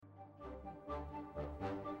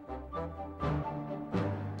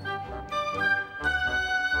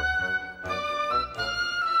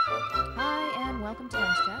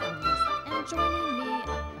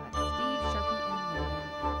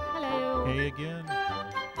again.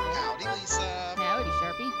 Howdy, Lisa. Howdy,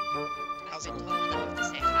 Sharpie. How's it Been going? told enough to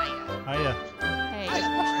say hiya. Hiya. Hey,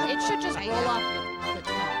 Hi. it should just Hiya. roll off the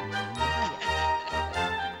tongue. Hiya.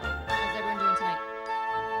 How's everyone doing tonight?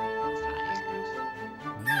 Tired.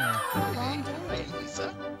 Yeah. Long Hey, day. Lisa.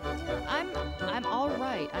 I'm all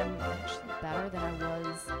right. I'm actually better than I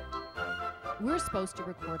was. We were supposed to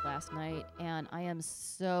record last night, and I am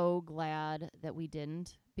so glad that we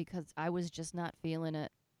didn't because I was just not feeling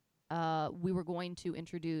it. We were going to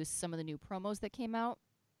introduce some of the new promos that came out,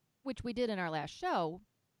 which we did in our last show,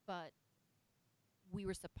 but we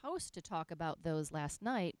were supposed to talk about those last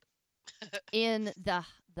night in the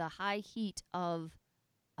high heat of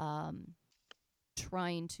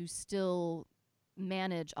trying to still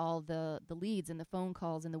manage all the leads and the phone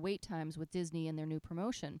calls and the wait times with Disney and their new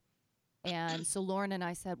promotion. And so Lauren and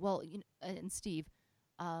I said, well, and Steve,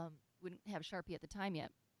 we didn't have Sharpie at the time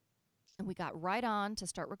yet. And we got right on to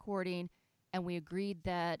start recording, and we agreed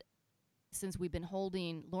that since we've been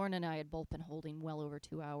holding, Lauren and I had both been holding well over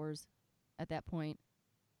 2 hours at that point,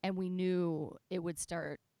 and we knew it would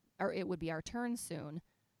start, or it would be our turn soon,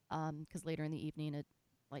 because later in the evening it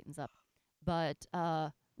lightens up. But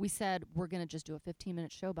we said we're going to just do a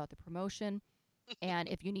 15-minute show about the promotion, and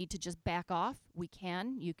if you need to just back off, we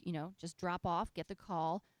can. You know, just drop off, get the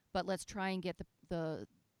call, but let's try and get the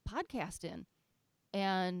podcast in.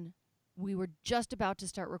 And we were just about to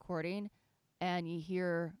start recording, and you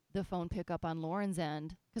hear the phone pick up on Lauren's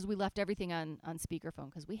end, because we left everything on speakerphone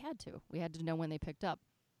because we had to. We had to know when they picked up.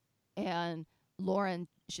 And Lauren,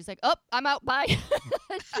 she's like, "Oh, I'm out, bye."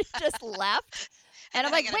 She just left. And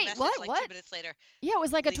I'm I like, got a "Wait, message what? like What?" 2 minutes later. Yeah, it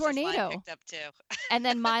was like a Lisa's line tornado. picked up too. And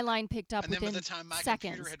then my line picked up And then by within the time my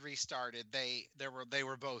seconds. computer had restarted, they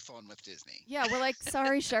were both on with Disney. Yeah, we're like,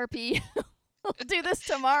 "Sorry, Sharpie. We'll do this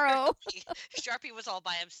tomorrow." Sharpie was all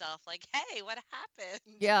by himself, like, "Hey, what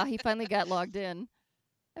happened?" Yeah, he finally got logged in.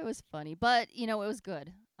 It was funny, but it was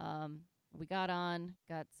good. We got on,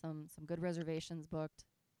 got some good reservations booked,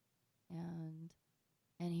 and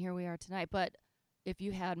here we are tonight. But if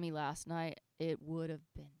you had me last night, it would have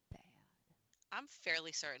been bad. I'm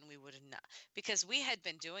fairly certain we would have not, because we had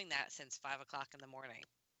been doing that since 5 o'clock in the morning.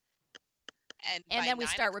 And by then we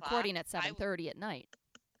 9 start o'clock, recording at 7:30 at night.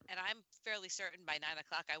 And I'm fairly certain by 9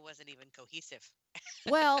 o'clock I wasn't even cohesive.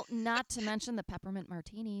 Well, not to mention the peppermint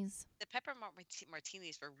martinis. The peppermint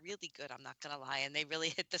martinis were really good, I'm not going to lie, and they really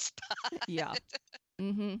hit the spot. Yeah.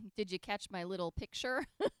 Did you catch my little picture?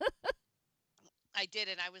 I did,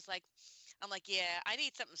 and I'm like, yeah, I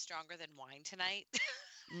need something stronger than wine tonight.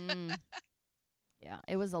 Yeah,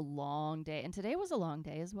 it was a long day, and today was a long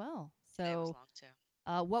day as well. Today was So long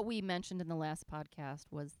too. what we mentioned in the last podcast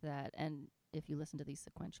was that, and if you listen to these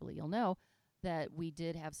sequentially, you'll know that we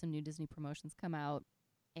did have some new Disney promotions come out,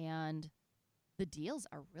 and the deals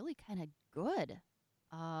are really kind of good.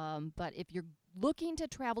 But if you're looking to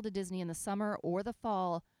travel to Disney in the summer or the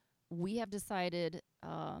fall, we have decided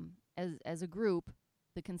as a group,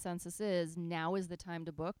 the consensus is now is the time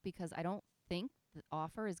to book, because I don't think the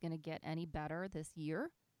offer is going to get any better this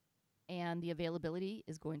year, and the availability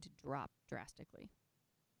is going to drop drastically.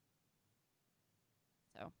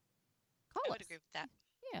 So call I us. would agree with that.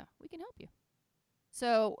 Yeah, we can help you.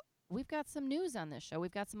 So we've got some news on this show.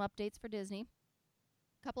 We've got some updates for Disney.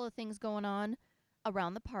 A couple of things going on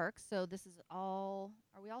around the park. So this is all.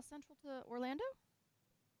 Are we all central to Orlando?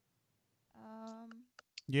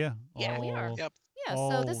 Yeah. Yeah, we are. Yep. Yeah.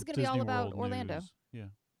 So this is going to be all Disney about World Orlando. news. Yeah.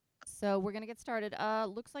 So we're going to get started.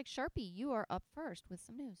 Looks like Sharpie, you are up first with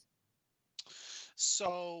some news.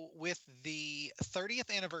 So, with the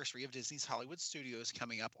 30th anniversary of Disney's Hollywood Studios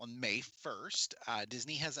coming up on May 1st,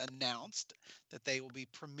 Disney has announced that they will be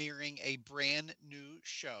premiering a brand new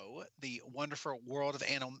show, The Wonderful World of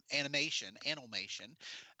Animation,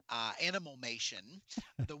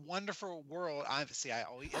 The Wonderful World.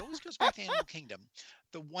 It always goes back to Animal Kingdom.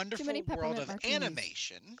 The Wonderful many World peppermint of martinis.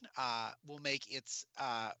 Animation will make its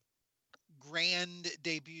grand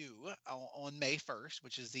debut on May 1st,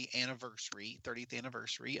 which is the 30th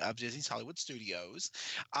anniversary of Disney's Hollywood Studios.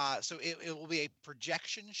 So it will be a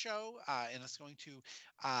projection show, and it's going to,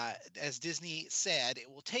 as Disney said, it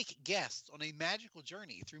will take guests on a magical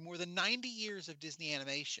journey through more than 90 years of Disney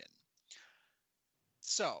animation.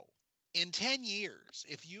 So, in 10 years,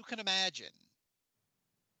 if you can imagine,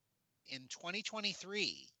 in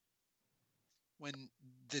 2023, when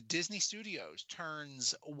the Disney Studios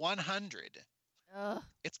turns 100,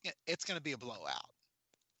 it's going to be a blowout.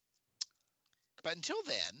 But until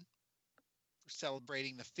then,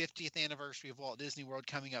 celebrating the 50th anniversary of Walt Disney World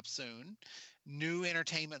coming up soon. New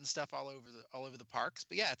entertainment and stuff all over the parks.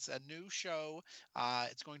 But yeah, it's a new show.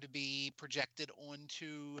 It's going to be projected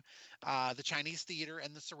onto the Chinese Theater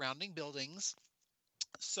and the surrounding buildings.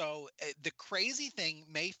 So the crazy thing,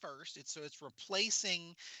 May 1st, it's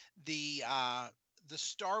replacing the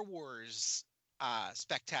Star Wars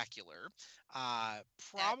spectacular. Did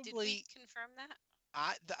we Probably confirm that?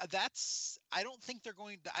 I don't think they're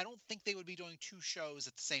going to, I don't think they would be doing two shows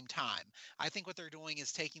at the same time. I think what they're doing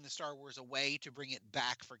is taking the Star Wars away to bring it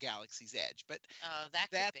back for Galaxy's Edge. But Oh, that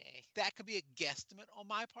that could be. that could be a guesstimate on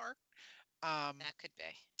my part. That could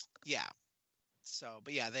be. Yeah. So,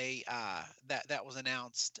 but yeah, they that was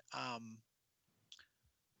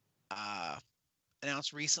uh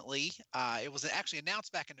announced recently. It was actually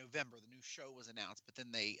announced back in November. The new show was announced, but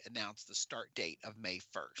then they announced the start date of May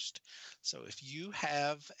 1st. So if you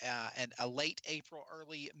have a late April,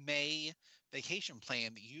 early May vacation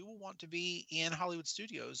plan, you will want to be in Hollywood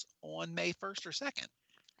Studios on May 1st or 2nd.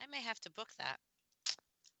 I may have to book that.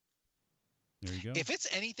 There you go. If it's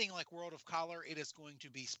anything like World of Color, it is going to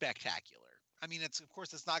be spectacular. I mean, it's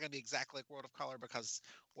not going to be exactly like World of Color because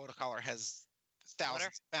World of Color has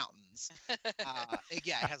thousands of mountains.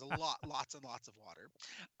 Yeah, it has lots and lots of water.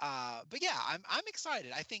 But yeah, I'm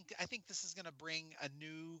excited. I think this is going to bring a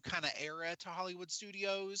new kind of era to Hollywood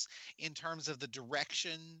Studios in terms of the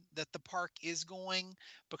direction that the park is going,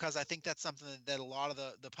 because I think that's something that a lot of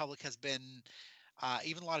the public has been.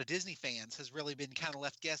 Even a lot of Disney fans has really been kind of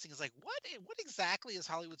left guessing. Is like, what exactly is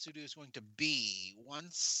Hollywood Studios going to be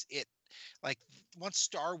once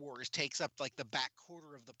Star Wars takes up like the back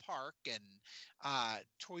quarter of the park, and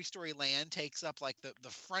Toy Story Land takes up like the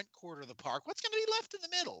front quarter of the park? What's going to be left in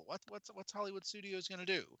the middle? What's Hollywood Studios going to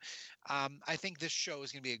do? I think this show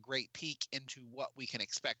is going to be a great peek into what we can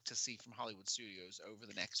expect to see from Hollywood Studios over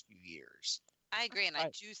the next few years. I agree, and I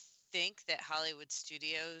do think that Hollywood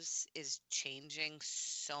Studios is changing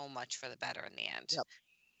so much for the better in the end. Yep.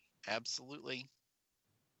 Absolutely.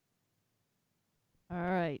 All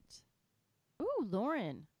right. Ooh,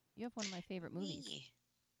 Lauren, you have one of my favorite movies. Me.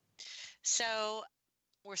 So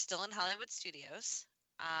we're still in Hollywood Studios.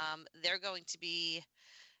 They're going to be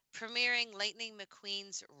premiering Lightning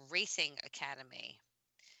McQueen's Racing Academy,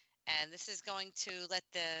 and this is going to let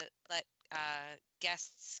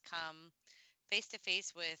guests come face to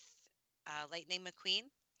face with Lightning McQueen,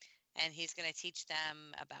 and he's going to teach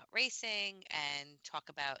them about racing and talk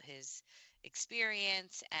about his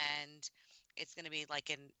experience, and it's going to be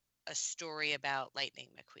like a story about Lightning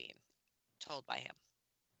McQueen told by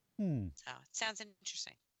him. So it sounds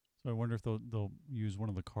interesting. So I wonder if they'll use one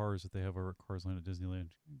of the cars that they have over at Cars Land at Disneyland.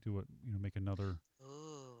 Do it, make another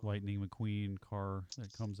Lightning McQueen car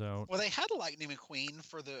that comes out. Well, they had a Lightning McQueen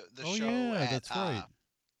for the oh, show. Yeah, that's right.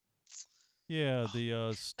 Yeah,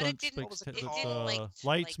 the stunt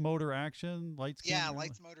lights, motor, action, lights. Yeah,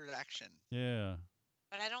 lights, motor, action. Yeah.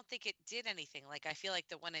 But I don't think it did anything. Like, I feel like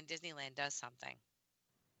the one in Disneyland does something.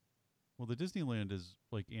 Well, the Disneyland is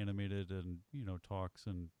like animated and talks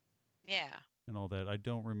and and all that. I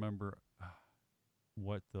don't remember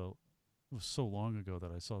it was so long ago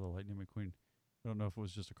that I saw the Lightning McQueen. I don't know if it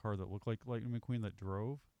was just a car that looked like Lightning McQueen that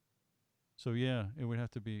drove. So yeah, it would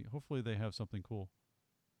have to be. Hopefully, they have something cool.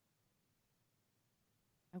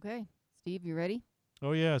 Okay, Steve, you ready?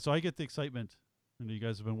 Oh yeah, so I get the excitement. I know you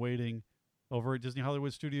guys have been waiting over at Disney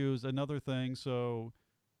Hollywood Studios. Another thing, so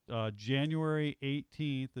January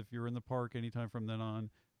 18th, if you're in the park anytime from then on,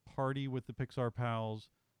 party with the Pixar Pals.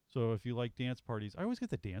 So if you like dance parties, I always get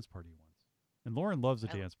the dance party ones, and Lauren loves the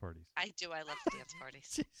dance parties. I do. I love the dance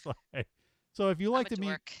parties. So if you like to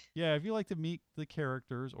meet, if you like to meet the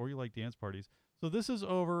characters or you like dance parties, so this is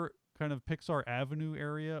over kind of Pixar Avenue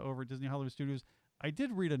area over at Disney Hollywood Studios. I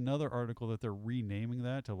did read another article that they're renaming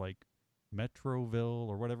that to like Metroville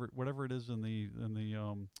or whatever it is in the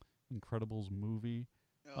Incredibles movie.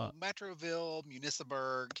 Metroville,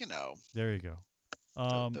 Municiburg, There you go.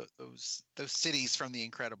 Those cities from the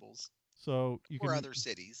Incredibles. So you can other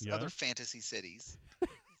cities, other fantasy cities.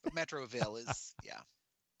 But Metroville is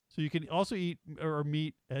So you can also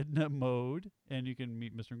meet Edna Mode, and you can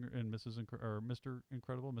meet Mr. and Mrs. Mr.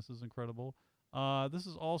 Incredible, Mrs. Incredible. This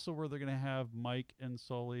is also where they're going to have Mike and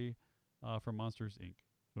Sully from Monsters, Inc.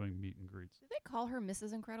 doing meet and greets. Do they call her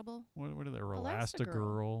Mrs. Incredible? What are they?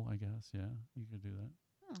 Elastigirl, I guess. Yeah, you could do that.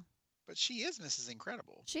 Oh. But she is Mrs.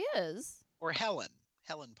 Incredible. She is. Or Helen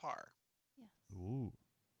Parr. Yes. Ooh.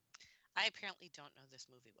 I apparently don't know this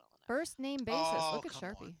movie well enough. First name basis. Look at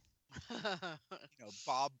Sharpie.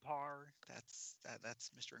 Bob Parr. That's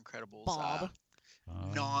Mr. Incredible's Bob.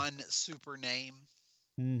 non-super name.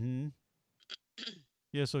 Mm-hmm.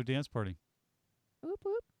 Yeah, so dance party.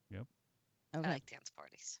 Okay. I like dance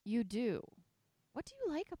parties. You do. What do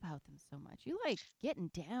you like about them so much? You like getting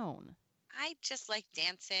down. I just like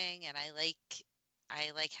dancing, and I like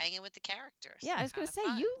hanging with the characters. Yeah, I was going to say,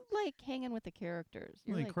 you like hanging with the characters.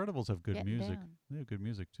 Well, the like Incredibles have good music. down. They have good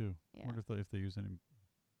music too. Yeah. I wonder if they use any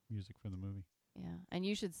music for the movie. Yeah, and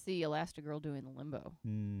you should see Elastigirl doing the limbo.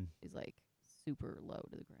 Mm, She's like super low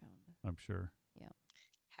to the ground. I'm sure.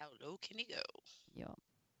 How low can you go? Yeah.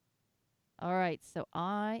 All right, so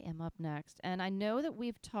I am up next, and I know that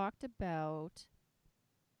we've talked about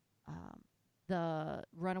the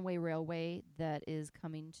Runaway Railway that is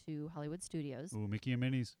coming to Hollywood Studios. Ooh, Mickey and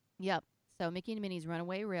Minnie's. Yep. So Mickey and Minnie's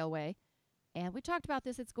Runaway Railway, and we talked about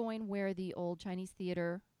this. It's going where the old Chinese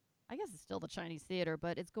theater, I guess it's still the Chinese theater,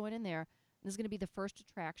 but it's going in there. This is going to be the first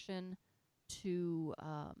attraction to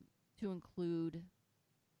include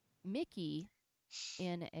Mickey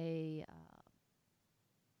in a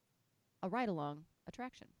ride-along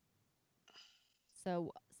attraction.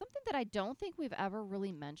 So something that I don't think we've ever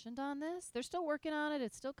really mentioned on this. They're still working on it.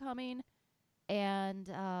 It's still coming. And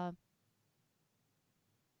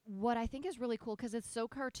what I think is really cool, because it's so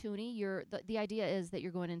cartoony, the idea is that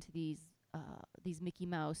you're going into these Mickey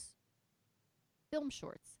Mouse film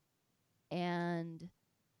shorts. And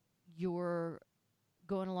you're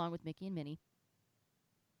going along with Mickey and Minnie.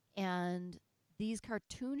 And these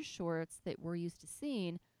cartoon shorts that we're used to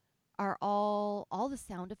seeing are all the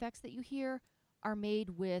sound effects that you hear are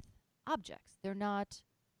made with objects. They're not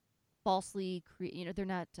falsely they're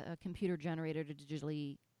not computer generated or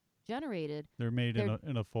digitally generated. They're made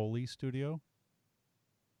in a Foley studio.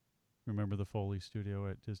 Remember the Foley studio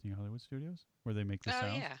at Disney Hollywood Studios where they make the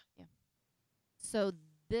sounds? Yeah. So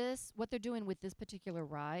what they're doing with this particular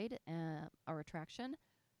ride or attraction.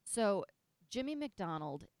 So Jimmy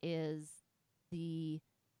McDonald is the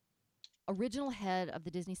original head of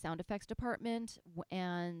the Disney sound effects department,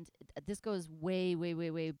 and this goes way, way, way,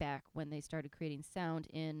 way back when they started creating sound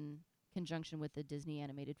in conjunction with the Disney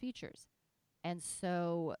animated features. And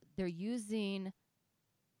so they're using,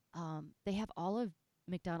 they have all of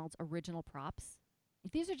McDonald's original props.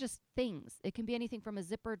 These are just things. It can be anything from a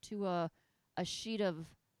zipper to a sheet of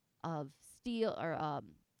steel or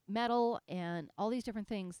metal and all these different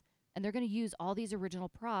things. And they're going to use all these original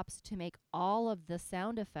props to make all of the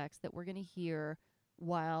sound effects that we're going to hear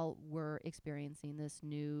while we're experiencing this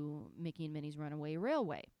new Mickey and Minnie's Runaway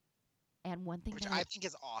Railway. And one thing which I think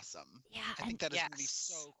is awesome. Yeah, I think that is going to be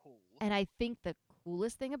so cool. And I think the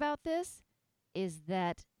coolest thing about this is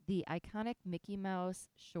that the iconic Mickey Mouse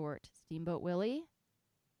short Steamboat Willie,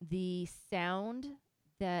 the sound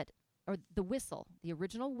or the whistle, the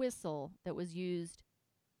original whistle that was used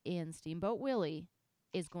in Steamboat Willie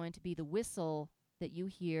is going to be the whistle that you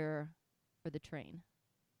hear for the train.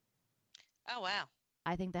 Oh, wow.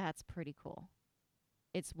 I think that's pretty cool.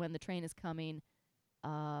 It's when the train is coming,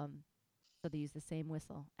 so they use the same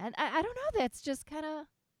whistle. And I don't know, that's just kind of,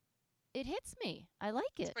 it hits me. I like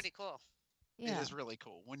it. It's pretty cool. Yeah. It is really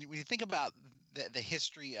cool. When you think about the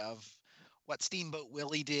history of what Steamboat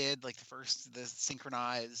Willie did, like the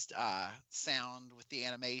synchronized sound with the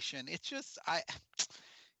animation, it's just,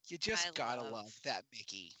 you just gotta love that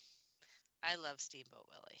Mickey. I love Steamboat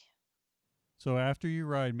Willie. So after you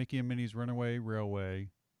ride Mickey and Minnie's Runaway Railway,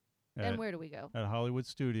 then where do we go? At Hollywood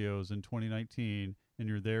Studios in 2019, and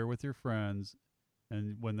you're there with your friends,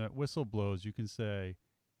 and when that whistle blows, you can say,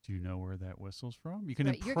 "Do you know where that whistle's from?" You can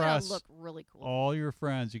impress you're gonna look really cool. all your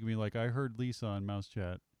friends. You can be like, "I heard Lisa on Mouse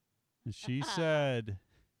Chat, and she said."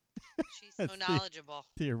 She's so knowledgeable.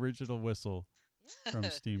 The original whistle from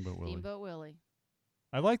Steamboat Willie. Steamboat Willie.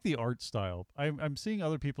 I like the art style. I'm seeing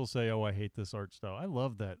other people say, "Oh, I hate this art style." I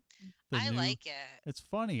love that. I like it. It's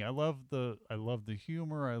funny. I love the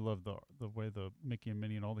humor. I love the way the Mickey and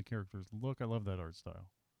Minnie and all the characters look. I love that art style.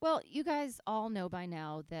 Well, you guys all know by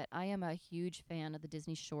now that I am a huge fan of the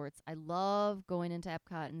Disney shorts. I love going into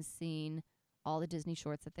Epcot and seeing all the Disney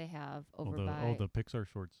shorts that they have over by the Pixar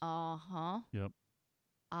shorts. Yep.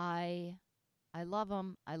 I love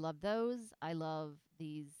them. I love those. I love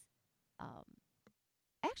these.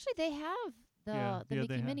 Actually, they have the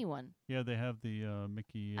Mickey Minnie one. Yeah, they have the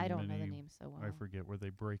Mickey and I don't Minnie, know the name so well. I forget where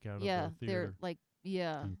they break out of the they're theater. like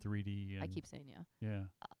in 3D. And I keep saying yeah.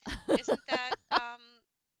 Isn't that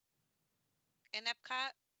in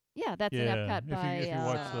Epcot? Yeah, that's in Epcot by. If you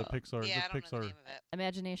watch the Pixar, yeah, the I don't Pixar know the name of it.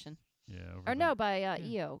 Imagination. Yeah. Or no, by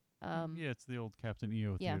EO. Yeah, it's the old Captain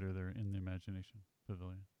EO theater there in the Imagination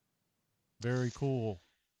Pavilion. Very cool.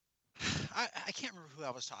 I can't remember who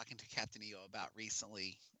I was talking to Captain EO about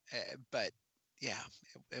recently, but yeah,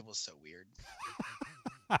 it was so weird.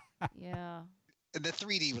 Yeah. The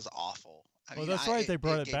 3D was awful. I Well, mean, that's right. They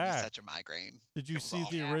brought it gave me back. such a migraine. Did you see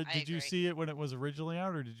awful. Did you see it when it was originally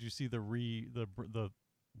out, or did you see the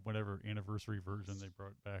whatever anniversary version they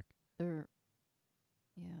brought back? Yeah.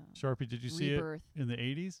 Sharpie, did you see it in the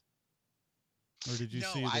 80s? Or did you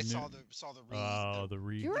see the I new? saw the re. Oh, the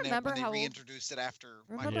re. Do you remember when how they reintroduced it after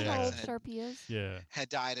Remember Michael how old Jackson Sharpie is? Yeah. had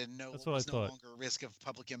died, and That's was what I no thought. longer a risk of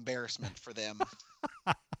public embarrassment for them.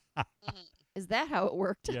 Is that how it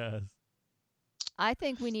worked? Yes. I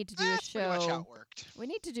think we need to do a show. Pretty much how it worked. We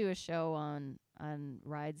need to do a show on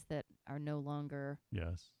rides that are no longer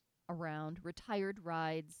around, retired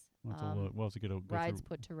rides. We'll have to go rides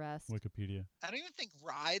put to rest. Wikipedia. I don't even think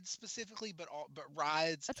rides specifically, but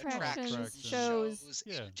rides, attractions, shows,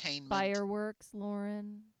 entertainment, fireworks.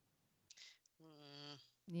 Lauren.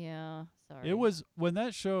 Yeah, sorry. It was when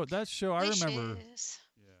that show. I remember.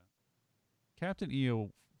 Yeah. Captain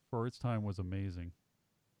EO for its time was amazing.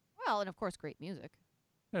 Well, and of course, great music.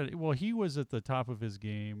 Yeah, well, he was at the top of his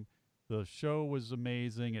game. The show was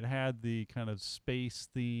amazing. It had the kind of space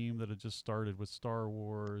theme that had just started with Star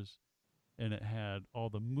Wars, and it had all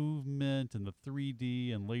the movement and the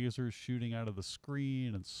 3D and lasers shooting out of the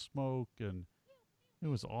screen and smoke, and it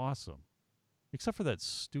was awesome. Except for that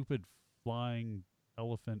stupid flying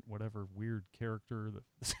elephant, whatever weird character.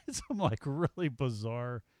 Some like really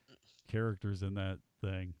bizarre characters in that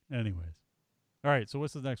thing. Anyways. All right, so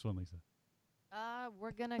what's the next one, Lisa?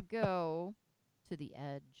 We're going to go to the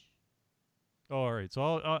Edge. Oh, all right, so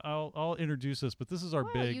I'll introduce this, but this is our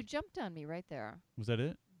big. You jumped on me right there. Was that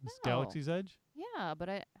it? This Galaxy's Edge? Yeah,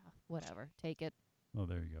 but whatever. Take it. Oh,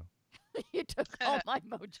 there you go. You took all my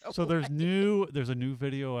mojo. So there's a new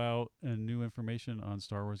video out and new information on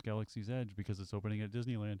Star Wars Galaxy's Edge because it's opening at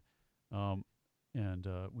Disneyland. And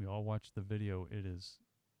we all watched the video. It is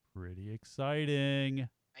pretty exciting.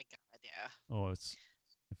 My God, yeah. Oh, it's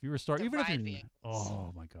if you were even if you're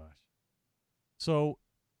oh my gosh. So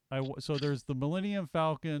so there's the Millennium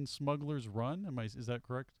Falcon Smuggler's Run. Is that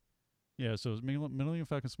correct? Yeah, so it's Millennium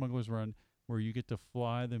Falcon Smuggler's Run where you get to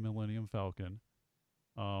fly the Millennium Falcon.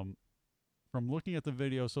 From looking at the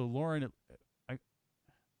video, so Lauren, it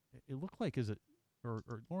looked like or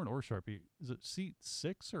Lauren or Sharpie, is it seat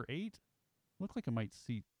 6 or 8? Looked like it might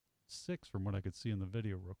seat 6 from what I could see in the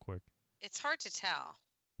video real quick. It's hard to tell.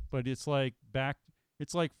 But it's like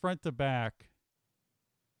front to back.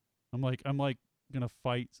 I'm like gonna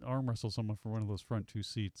arm wrestle someone for one of those front 2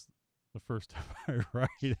 seats the first time I ride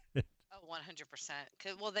it. Oh,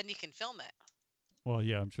 100%. Well, then you can film it. Well,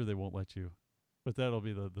 yeah, I'm sure they won't let you. But that'll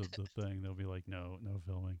be the thing. They'll be like, no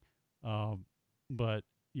filming. But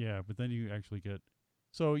but then you actually get,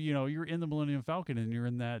 so you're in the Millennium Falcon and you're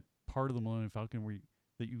in that part of the Millennium Falcon where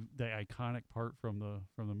the iconic part from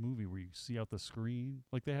the movie where you see out the screen,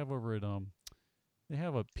 like they have over at they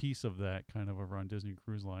have a piece of that kind of over on Disney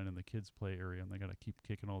Cruise Line in the kids play area, and they got to keep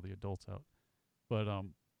kicking all the adults out. But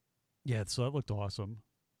so that looked awesome.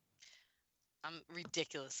 I'm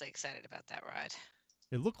ridiculously excited about that ride.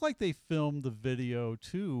 It looked like they filmed the video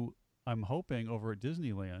too, I'm hoping, over at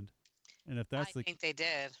Disneyland. And if that's I think they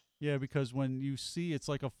did. Yeah, because when you see, it's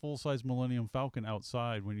like a full-size Millennium Falcon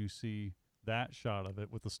outside when you see that shot of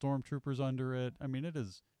it with the stormtroopers under it. I mean, it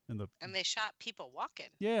is and they shot people walking.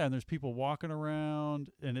 Yeah, and there's people walking around,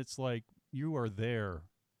 and it's like you are there.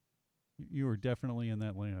 You are definitely in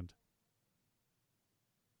that land.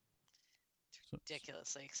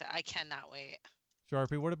 Ridiculously excited. I cannot wait.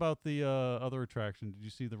 Sharpie, what about the other attraction? Did you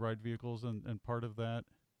see the ride vehicles and part of that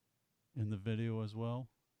in the video as well?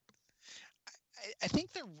 I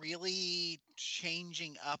think they're really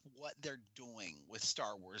changing up what they're doing with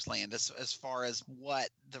Star Wars Land as far as what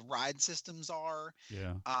the ride systems are.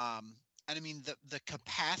 Yeah. And I mean the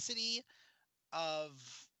capacity of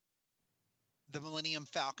the Millennium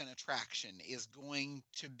Falcon attraction is going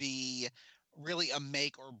to be really a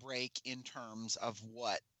make or break in terms of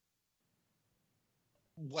what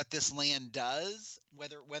this land does,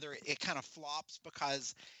 whether it kind of flops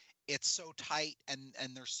because it's so tight and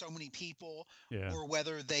there's so many people, or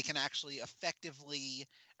whether they can actually effectively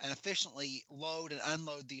and efficiently load and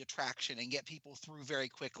unload the attraction and get people through very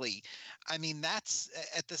quickly. I mean, that's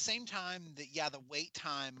at the same time that, the wait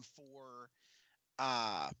time for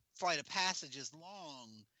Flight of Passage is long.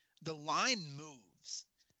 The line moves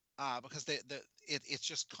because it's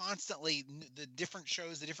just constantly the different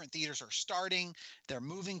shows, the different theaters are starting, they're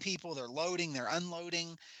moving people, they're loading, they're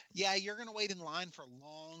unloading. Yeah, you're going to wait in line for a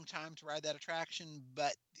long time to ride that attraction,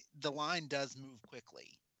 but the line does move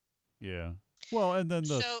quickly. Yeah. Well, and then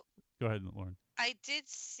go ahead, Lauren. I did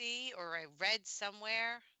see, or I read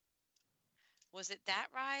somewhere, was it that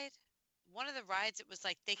ride? One of the rides, it was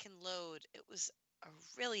like they can load. It was a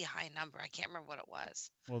really high number. I can't remember what it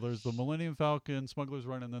was. Well, there's the Millennium Falcon, Smuggler's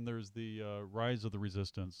Run, and then there's the Rise of the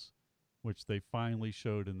Resistance, which they finally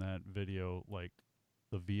showed in that video, like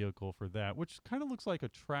the vehicle for that, which kind of looks like a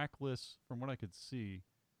trackless, from what I could see,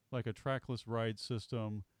 like a trackless ride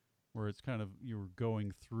system where it's kind of, you're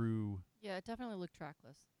going through. Yeah, it definitely looked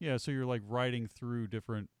trackless. Yeah, so you're like riding through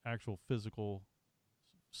different actual physical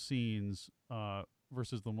scenes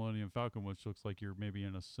versus the Millennium Falcon, which looks like you're maybe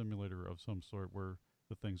in a simulator of some sort where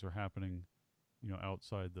the things are happening,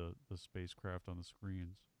 outside the spacecraft on the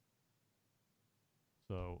screens.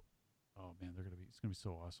 So, oh man, it's gonna be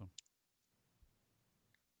so awesome.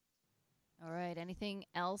 All right. Anything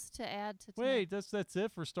else to add to tonight? Wait, that's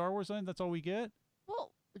it for Star Wars Land? That's all we get?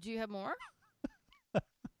 Well, do you have more?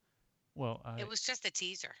 Well, it was just a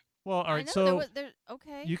teaser. Well, all right. I know, So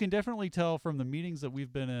okay. you can definitely tell from the meetings that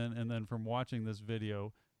we've been in, and then from watching this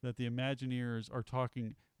video, that the Imagineers are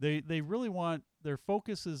talking. They really want, their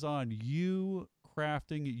focus is on you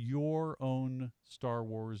crafting your own Star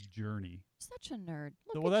Wars journey. Such a nerd.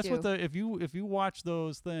 Look Well, at that's you. what if you watch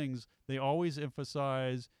those things, they always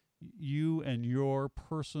emphasize you and your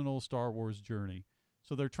personal Star Wars journey.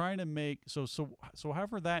 So they're trying to make so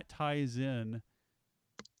however that ties in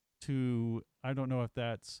to, I don't know if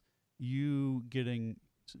that's you getting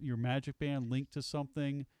your magic band linked to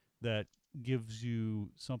something that gives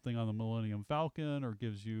you something on the Millennium Falcon, or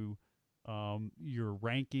gives you your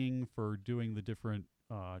ranking for doing the different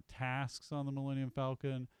tasks on the Millennium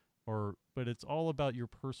Falcon, but it's all about your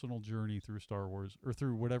personal journey through Star Wars, or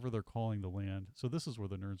through whatever they're calling the land. So this is where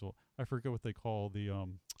the nerds will, I forget what they call the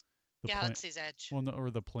Galaxy's Edge. Well, no,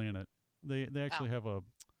 or the planet. They actually have a,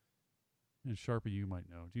 and Sharpie, you might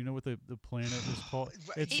know. Do you know what the planet is called?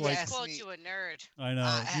 It's he just called you a nerd. I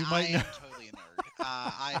know. You might I know. am totally a nerd.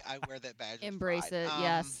 I wear that badge. Embrace with pride. it.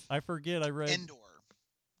 Yes. I forget. I read Endor.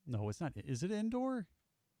 No, it's not. Is it Endor?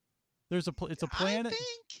 It's a planet. I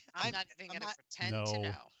think I'm not even going to pretend to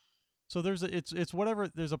know. So it's whatever.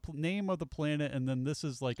 There's a name of the planet, and then this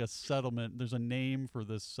is like a settlement. There's a name for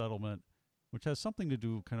this settlement, which has something to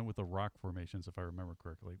do kind of with the rock formations, if I remember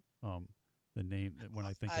correctly. The name, when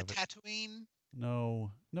I think of it. Tatooine.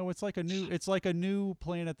 No, it's like a new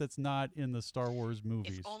planet that's not in the Star Wars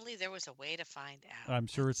movies. If only there was a way to find out. I'm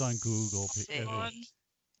sure it's on Google.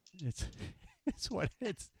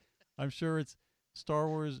 I'm sure it's Star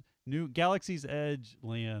Wars New Galaxy's Edge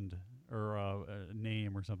Land, or a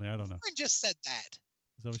name or something. I don't know. I just said that.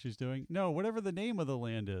 Is that what she's doing? No, whatever the name of the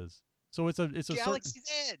land is. So it's a Galaxy's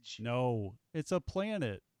Edge. No, it's a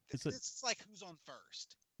planet. It's like who's on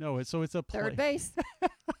first. No, it's a third base.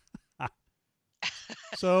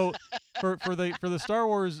 So for the Star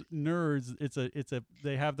Wars nerds,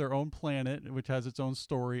 they have their own planet which has its own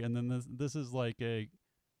story, and then this is like a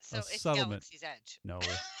it's settlement. Galaxy's Edge. No,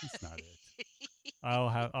 it's not it.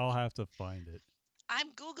 I'll have to find it. I'm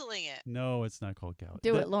Googling it. No, it's not called Galaxy.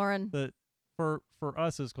 Do it, Lauren. For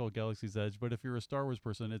us, it's called Galaxy's Edge. But if you're a Star Wars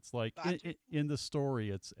person, it's like in the story,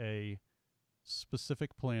 it's a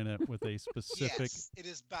specific planet with a specific. Yes, it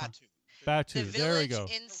is Batuu. Batuu. The There we village go.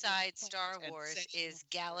 inside Star Wars is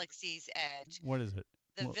Galaxy's Edge. What is it?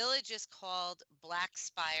 The village is called Black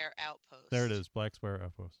Spire Outpost. There it is, Black Spire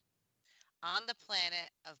Outpost. On the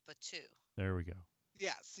planet of Batuu. There we go.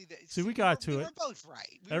 Yeah, see, we got to it. We were both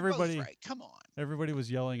right. Everybody, both right. Come on. Everybody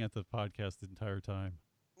was yelling at the podcast the entire time.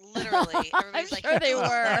 Literally, everybody's I'm sure they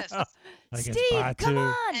were. Steve, come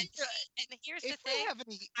on! And here's the thing: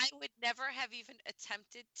 I would never have even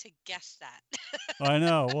attempted to guess that. I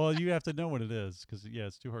know. Well, you have to know what it is, because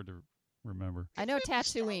it's too hard to remember. I know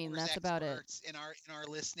Tatooine. That's about it. In our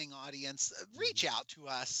listening audience, reach out to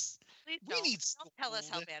us. Please don't tell us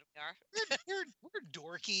how bad we are. We're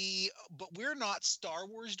dorky, but we're not Star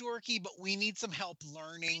Wars dorky. But we need some help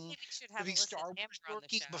learning to be Star Wars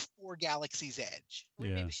dorky before Galaxy's Edge.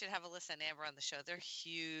 Maybe we should have Alyssa and Amber on the show. They're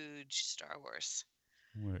huge Star Wars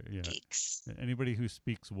geeks. Anybody who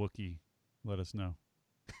speaks Wookiee, let us know.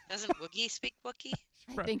 Doesn't Wookiee speak Wookiee?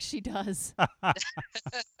 I think she does.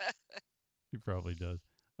 She probably does.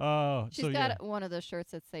 Oh, she's got one of those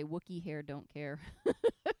shirts that say "Wookiee hair don't care."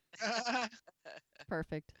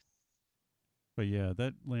 Perfect. But yeah,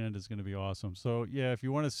 that land is going to be awesome. So yeah, if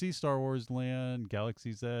you want to see Star Wars Land,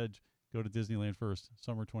 Galaxy's Edge, go to Disneyland first,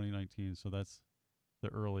 summer 2019. So that's the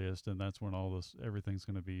earliest, and that's when everything's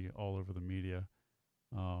going to be all over the media.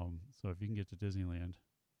 So if you can get to Disneyland,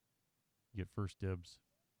 you get first dibs.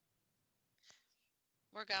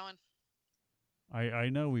 We're going. I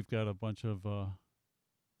know we've got a bunch of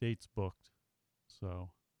dates booked,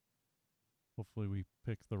 so hopefully we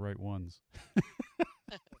pick the right ones.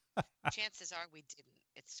 Chances are we didn't.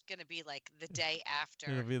 it's gonna be like the day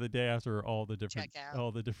after. It'll be the day after all the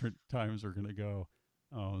different times we're gonna go.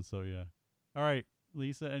 Oh, so yeah. All right,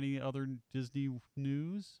 Lisa. Any other Disney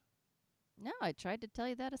news? No, I tried to tell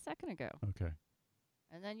you that a second ago. Okay.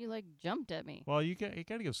 And then you jumped at me. Well, you got to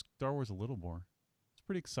give Star Wars a little more. It's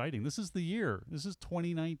pretty exciting. This is the year. This is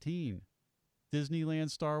 2019. Disneyland,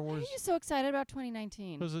 Star Wars. Why are you so excited about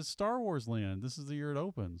 2019? Because it's Star Wars Land. This is the year it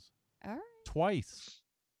opens. All right. Twice.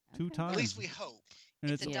 Okay. 2 times. At least we hope.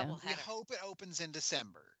 And it's a double We header. hope it opens in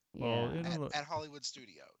December. Well, Yeah. At Hollywood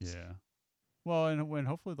Studios. Yeah. Well, and when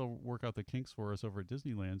hopefully they'll work out the kinks for us over at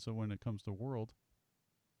Disneyland, so when it comes to World,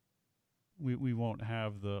 we won't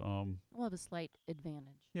have the We'll have a slight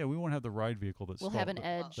advantage. Yeah, we won't have the ride vehicle that We'll have an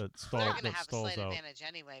edge. that They're stalls gonna have a slight out. advantage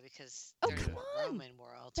anyway because Oh, there's come a on. Roman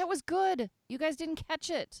world. That was good. You guys didn't catch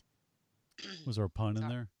it. Was there a pun in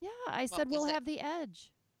there? Yeah, I said was we'll it? have the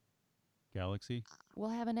edge. Galaxy? We'll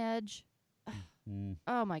have an edge. Mm,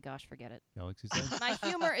 Oh my gosh, forget it. Galaxy's Edge? My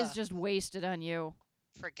humor is just wasted on you.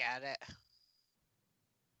 Forget it.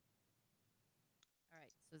 All right,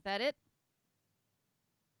 so is that it?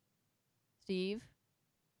 Steve?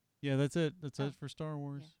 Yeah, that's it. That's Oh. it for Star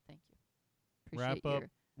Wars. Yeah, thank you. Wrap Appreciate up. your-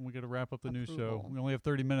 We got to wrap up the new show. approval. We only have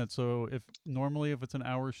 30 minutes, so if it's an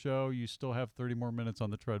hour show, you still have 30 more minutes on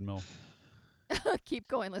the treadmill. Keep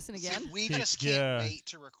going, listen See, again. we just can't wait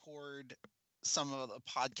to record some of the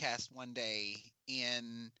podcast one day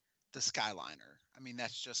in the Skyliner. I mean,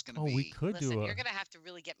 that's just going to be. We could Listen, do you're a. gonna have to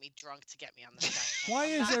really get me drunk to get me on the Skyliner. Why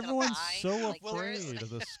I'm is not gonna everyone lie, so like, there's- afraid of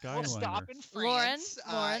the We'll stop Skyliner? in Lauren, France,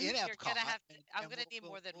 Lauren. in You're Epcot, gonna have to- I'm and gonna need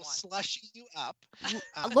more than we'll one. Slushy you up.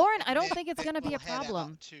 Lauren, I don't then think it's going to be we'll a head out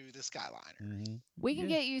problem. to the Skyliner. Mm-hmm. We can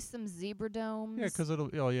Yeah. get you some zebra domes. Yeah, because it'll.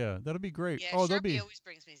 Oh yeah, that'll be great. Yeah, Oh, Sharpie that'll be. always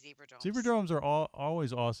brings me zebra domes. Zebra domes are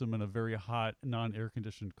always awesome in a very hot, non-air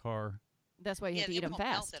conditioned car. That's why you Yeah, have to they eat them won't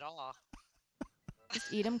melt fast. at all.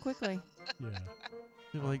 Just eat them quickly. Yeah.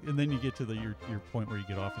 They're like, and then you get to your point where you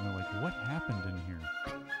get off, and they're like, "What happened in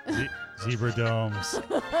here?" Zebra domes. There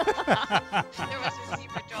was a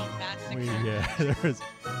zebra dome massacre. there was.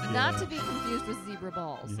 Not yeah. to be confused with zebra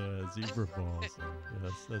balls. Yeah, zebra balls.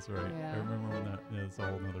 Yes, that's right. Yeah. I remember when that. Yeah, it's a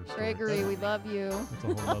whole nother story. Gregory, we love you. It's a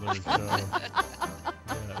whole other show.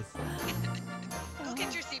 Yes. Go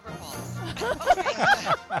get your zebra balls.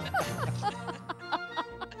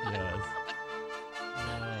 Yes.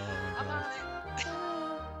 I'm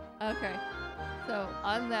Oh, on it. Okay. So,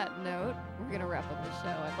 on that note, we're going to wrap up the show.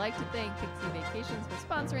 I'd like to thank Pixie Vacations for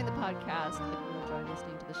sponsoring the podcast. If you enjoy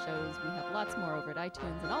listening to the shows, we have lots more over at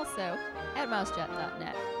iTunes and also at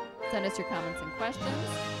mousejet.net. Send us your comments and questions.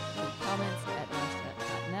 Comments at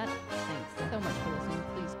mousejet.net. Thanks so much for listening.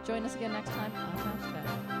 Please join us again next time on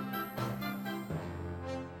Mousejet.